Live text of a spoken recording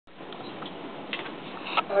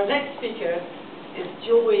Our next speaker is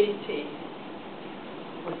Joey T,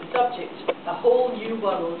 with the subject, A Whole New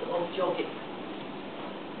World of Jogging.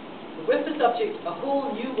 With the subject, A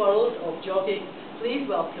Whole New World of Jogging, please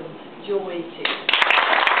welcome Joey T.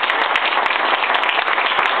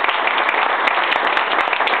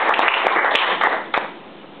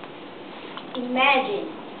 Imagine,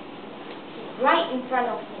 right in front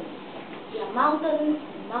of me, there are mountains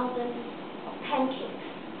and mountains of pancakes,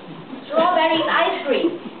 strawberry ice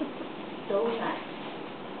cream, donuts.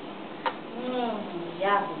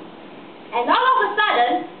 Yummy. And all of a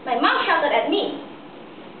sudden, my mom shouted at me,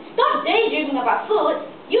 "Stop daydreaming about food,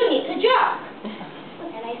 you need to jog."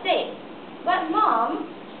 And I said, "But Mom,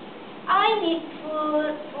 I need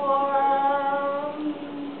food for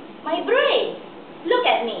my brain. Look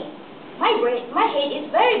at me. My head is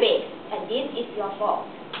very big, and this is your fault."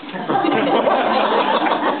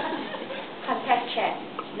 Contact chat,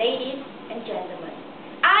 ladies and gentlemen.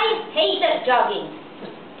 I hated jogging.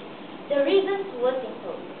 The reasons were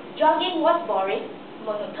simple. Jogging was boring,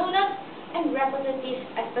 monotonous, and repetitive,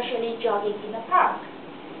 especially jogging in a park.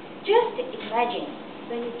 Just imagine,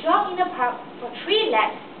 when you jog in a park for 3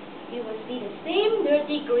 laps, you will see the same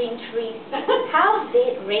dirty green trees,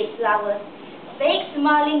 half-dead red flowers, fake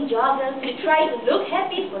smiling joggers who try to look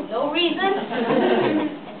happy for no reason, and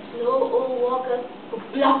slow old walkers who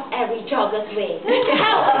block every jogger's way.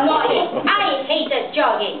 How annoying! I hated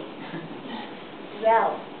jogging.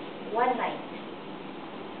 Well, one night,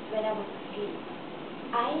 when I was asleep,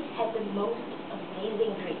 I had the most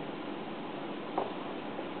amazing dream.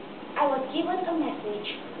 I was given a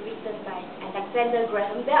message written by Alexander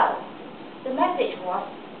Graham Bell. The message was,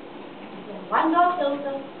 when one door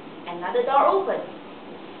closes, another door opens.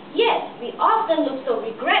 Yes, we often look so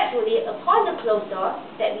regretfully upon the closed door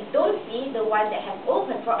that we don't see the one that has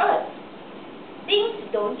opened for us. Things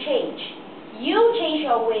don't change. You change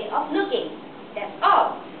your way of looking. That's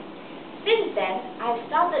all. Since then, I've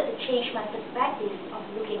started to change my perspective of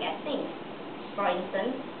looking at things. For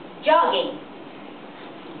instance, jogging.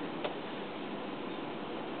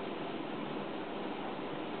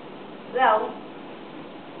 Well,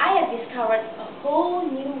 I have discovered a whole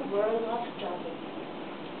new world of jogging.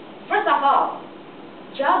 First of all,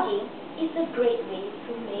 jogging is a great way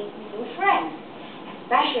to make new friends,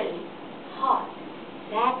 especially hot,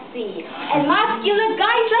 sexy, and muscular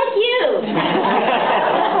guys like you.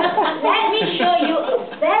 Let me show you a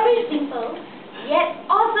very simple yet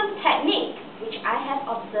awesome technique which I have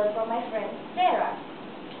observed from my friend Sarah.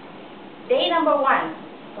 Day number 1,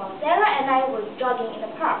 while Sarah and I were jogging in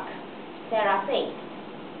the park, Sarah said,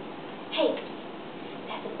 "Hey,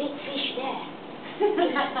 there's a big fish there."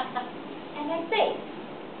 And I said,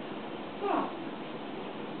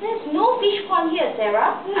 "There's no fish pond here,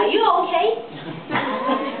 Sarah. Are you okay?"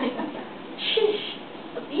 "Shush,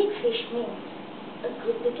 a big fish means a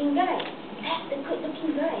good-looking guy. That's the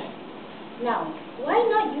good-looking guy. Now, why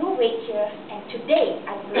not you wait here, and today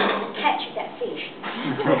I'm going to catch that fish."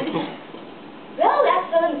 "Well,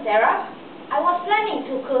 excellent, Sarah. I was planning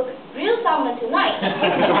to cook grilled salmon tonight.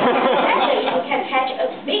 Actually, you can catch a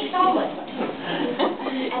big salmon."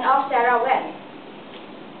 And off Sarah went.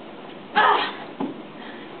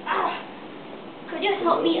 Could you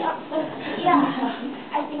help me up? Yeah,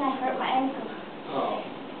 I think I hurt my ankle.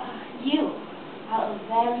 You are a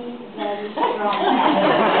very, very strong man.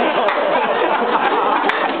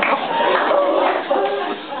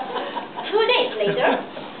 2 days later,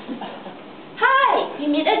 "Hi, we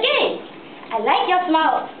meet again. I like your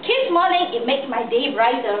smile. Keep smiling, it makes my day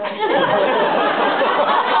brighter."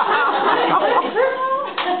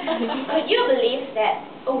 Could you believe that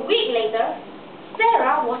a week later,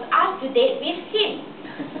 Sarah was asked to date with him?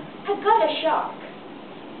 I got a shock.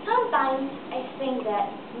 Sometimes I think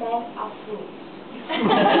that men are fools. I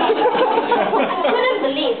couldn't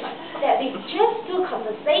believe that with just 2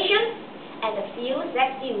 conversations and a few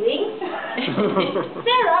sexy winks,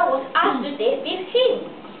 Sarah was asked to date with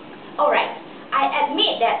him. Alright, I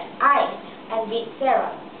admit that I envied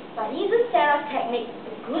Sarah, but isn't Sarah's technique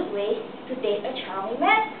a good way to date a charming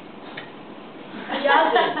man?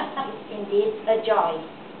 Jogging is indeed a joy.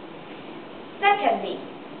 Secondly,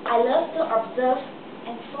 I love to observe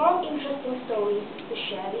and form interesting stories to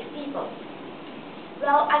share with people.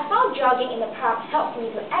 Well, I found jogging in the park helps me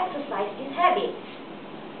to exercise this habit.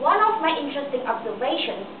 One of my interesting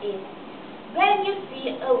observations is when you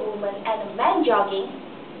see a woman and a man jogging,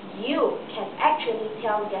 you can actually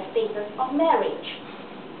tell their status of marriage.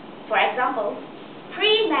 For example,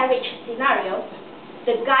 pre-marriage scenario,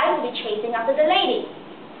 the guy will be chasing after the lady.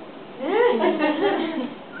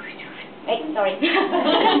 Hey, sorry.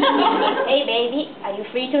 Hey, baby, are you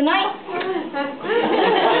free tonight?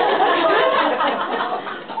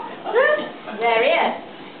 There is.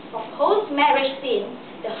 For post-marriage scene,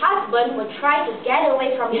 the husband will try to get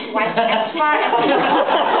away from his wife as far as possible.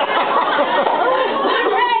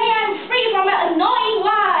 Hooray, I'm free from an annoying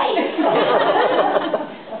wife!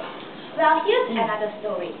 Well, here's another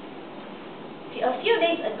story. A few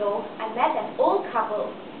days ago, I met an old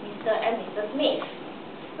couple, Mr. and Mrs. Smith.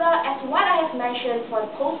 Well, as what I have mentioned for the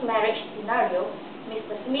post-marriage scenario,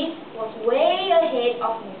 Mr. Smith was way ahead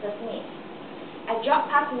of Mrs. Smith. I jogged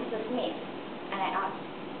past Mr. Smith and I asked,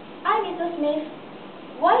 "Hi, Mr. Smith,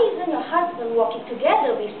 why isn't your husband walking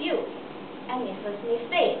together with you?" And Mr. Smith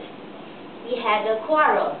said, "We had a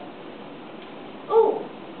quarrel." "Oh,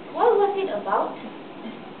 what was it about?"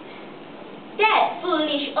 "That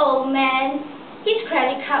foolish old man. His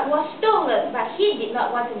credit card was stolen, but he did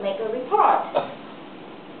not want to make a report."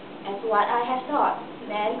 As what I have thought,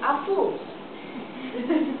 men are fools.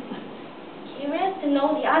 Curious to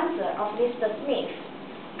know the answer of Mr. Smith,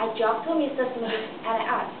 I jogged to Mr. Smith and I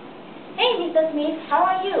asked, "Hey, Mr. Smith, how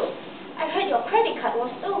are you? I heard your credit card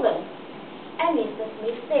was stolen." And Mr.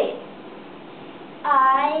 Smith said,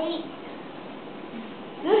 I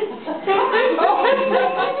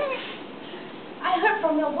heard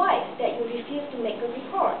from your wife that you refused to make a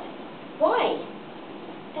report. Why?"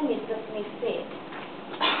 And Mr. Smith said,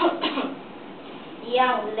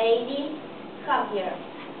 "Young lady, come here.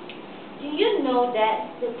 Do you know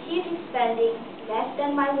that the thief is spending less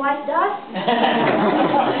than my wife does?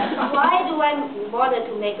 Why do I bother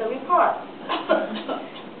to make a report?"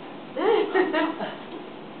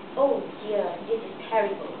 Oh dear, this is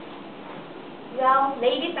terrible. Well,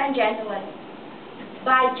 ladies and gentlemen,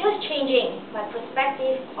 by just changing my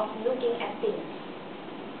perspective of looking at things,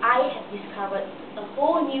 I have discovered a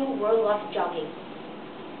whole new world of jogging.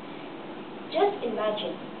 Just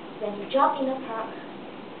imagine when you jog in a park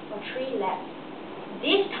for 3 laps.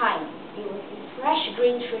 This time, you will see fresh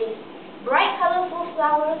green trees, bright colorful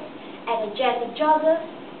flowers, energetic joggers,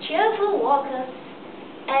 cheerful walkers,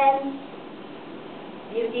 and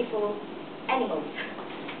beautiful animals.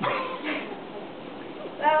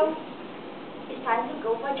 Well, it's time to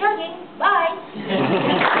go for jogging.